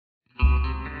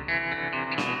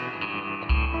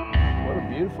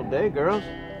Beautiful day, girls.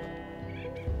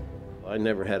 I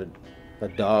never had a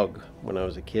dog when I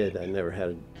was a kid. I never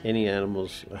had any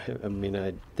animals. I mean,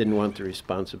 I didn't want the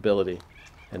responsibility.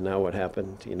 And now what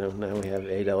happened? You know, now we have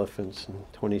 8 elephants and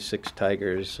 26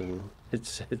 tigers, and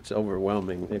it's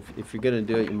overwhelming. If you're going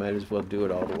to do it, you might as well do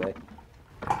it all the way.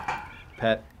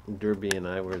 Pat Derby and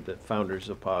I were the founders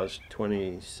of PAWS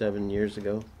 27 years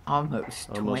ago.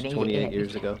 Almost 28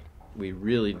 years ago. We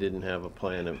really didn't have a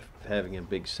plan of having a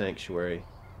big sanctuary.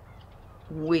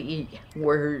 We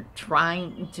were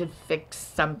trying to fix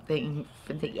something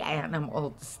for the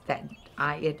animals that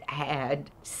I had,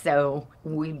 so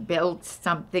we built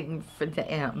something for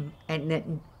them, and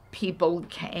then people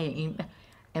came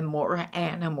and more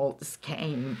animals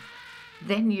came.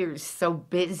 Then you're so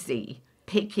busy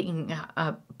picking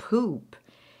up poop,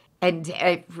 and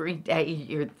every day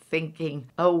you're thinking,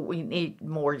 oh, we need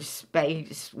more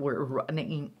space, we're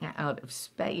running out of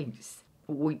space.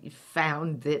 We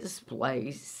found this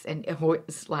place, and it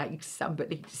was like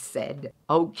somebody said,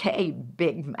 okay,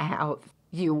 big mouth,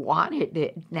 you wanted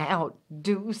it, now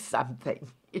do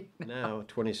something. You know? Now,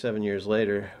 27 years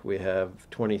later, we have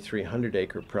 2,300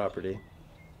 acre property.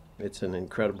 It's an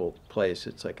incredible place.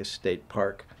 It's like a state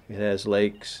park. It has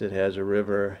lakes, it has a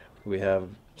river. We have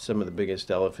some of the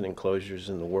biggest elephant enclosures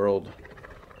in the world.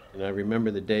 And I remember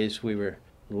the days we were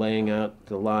laying out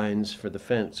the lines for the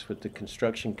fence with the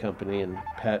construction company, and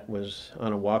Pat was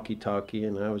on a walkie-talkie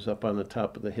and I was up on the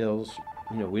top of the hills.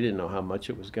 You know, we didn't know how much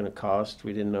it was going to cost.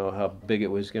 We didn't know how big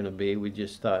it was going to be. We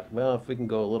just thought, well, if we can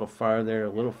go a little farther,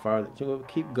 so we'll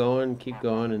keep going,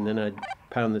 and then I'd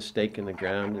pound the stake in the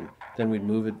ground, and then we'd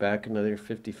move it back another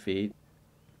 50 feet.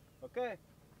 Okay.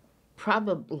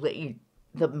 Probably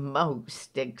the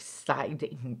most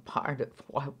exciting part of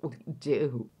what we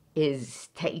do is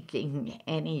taking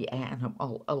any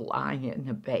animal, a lion,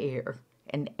 a bear,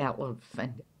 an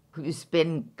elephant, who's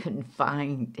been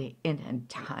confined in a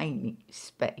tiny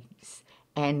space,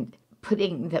 and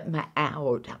putting them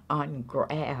out on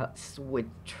grass with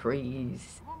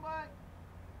trees. Come on, bud.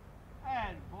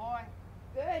 Good boy.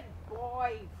 Good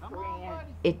boy, Come on, buddy.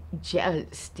 It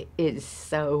just is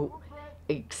so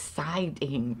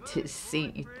exciting to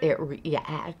see their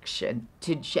reaction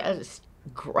to just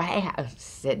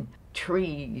grass and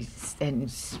trees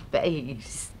and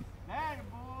space. Atta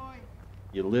boy.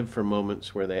 You live for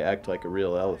moments where they act like a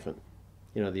real elephant.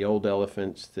 You know, the old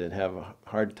elephants that have a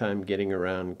hard time getting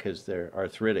around because they're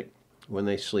arthritic when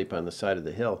they sleep on the side of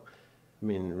the hill. I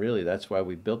mean, really, that's why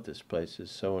we built this place, is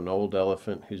so an old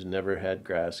elephant who's never had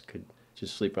grass could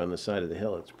just sleep on the side of the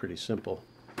hill. It's pretty simple.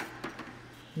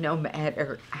 No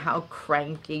matter how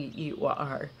cranky you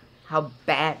are, how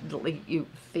badly you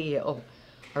feel,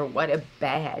 or what a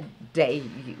bad day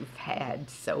you've had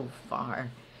so far,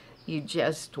 you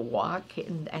just walk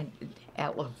in that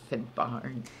elephant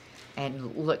barn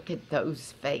and look at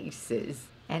those faces,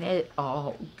 and it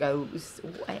all goes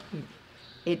away.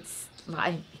 It's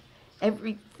like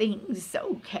everything's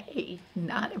okay,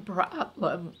 not a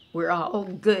problem. We're all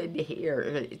good here,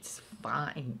 it's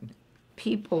fine.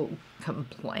 People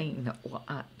complain a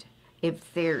lot.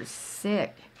 If they're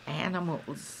sick,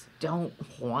 animals don't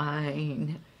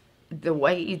whine. The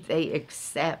way they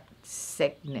accept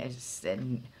sickness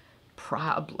and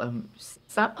problems,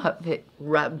 some of it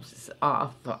rubs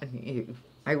off on you.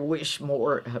 I wish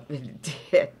more of it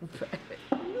did, but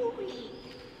Louie,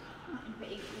 my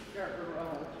baby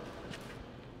girl.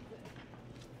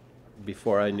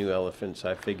 Before I knew elephants,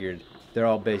 I figured they're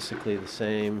all basically the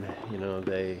same. You know,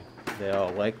 they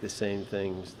all like the same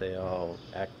things. They all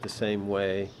act the same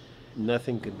way.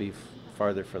 Nothing could be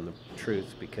farther from the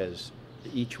truth, because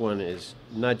each one is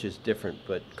not just different,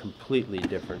 but completely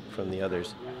different from the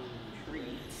others.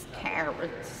 Trees,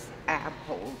 carrots,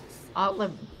 apples, all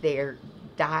of their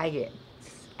diets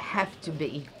have to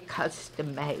be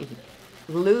custom made.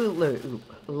 Lulu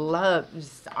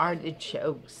loves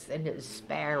artichokes and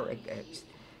asparagus.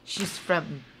 She's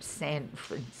from San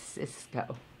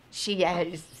Francisco. She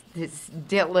has this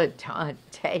dilettante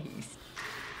taste.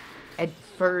 At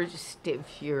first,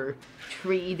 if you're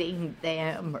treating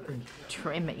them or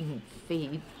trimming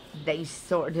feet, they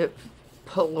sort of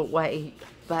pull away.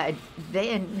 But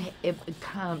then it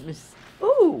becomes,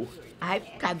 ooh, I've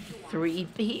got 3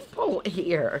 people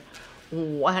here.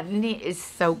 One is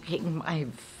soaking my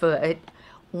foot,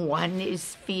 one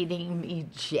is feeding me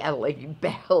jelly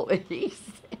bellies,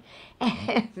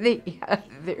 and the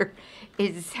other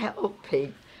is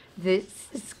helping. This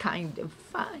is kind of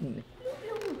fun.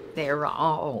 They're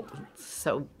all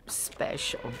so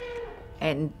special,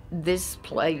 and this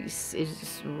place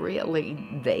is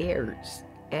really theirs.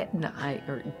 Ed and I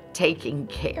are taking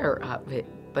care of it,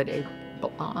 but it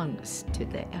belongs to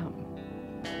them.